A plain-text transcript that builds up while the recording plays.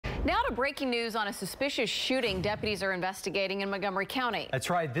Now to breaking news on a suspicious shooting deputies are investigating in Montgomery County. That's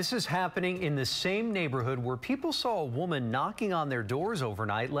right. This is happening in the same neighborhood where people saw a woman knocking on their doors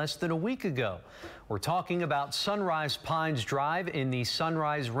overnight less than a week ago. We're talking about Sunrise Pines Drive in the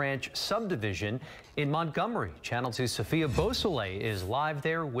Sunrise Ranch subdivision in Montgomery. Channel 2's Sophia Beausoleil is live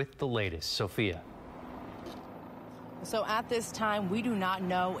there with the latest. Sophia. So at this time, we do not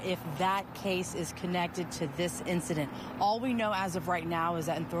know if that case is connected to this incident. All we know as of right now is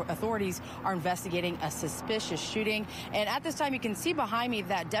that authorities are investigating a suspicious shooting. And at this time, you can see behind me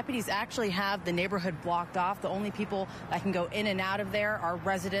that deputies actually have the neighborhood blocked off. The only people that can go in and out of there are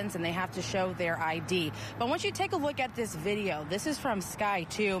residents, and they have to show their ID. But once you take a look at this video, this is from Sky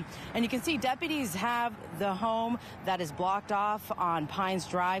 2, and you can see deputies have the home that is blocked off on Pines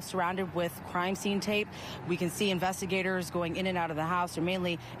Drive, surrounded with crime scene tape. We can see investigators going in and out of the house are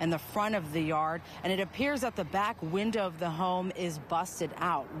mainly in the front of the yard, and it appears that the back window of the home is busted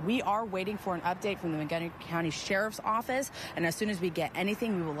out. We are waiting for an update from the Montgomery County Sheriff's Office, and as soon as we get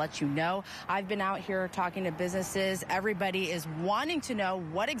anything, we will let you know. I've been out here talking to businesses. Everybody is wanting to know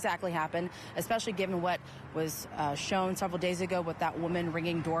what exactly happened, especially given what was shown several days ago with that woman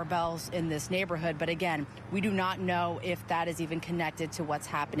ringing doorbells in this neighborhood. But again, we do not know if that is even connected to what's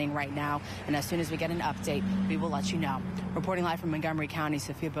happening right now, and as soon as we get an update, we will let you know. Reporting live from Montgomery County,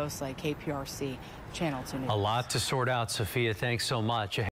 Sophia Beausoleil, KPRC, Channel 2 News. A lot to sort out, Sophia. Thanks so much.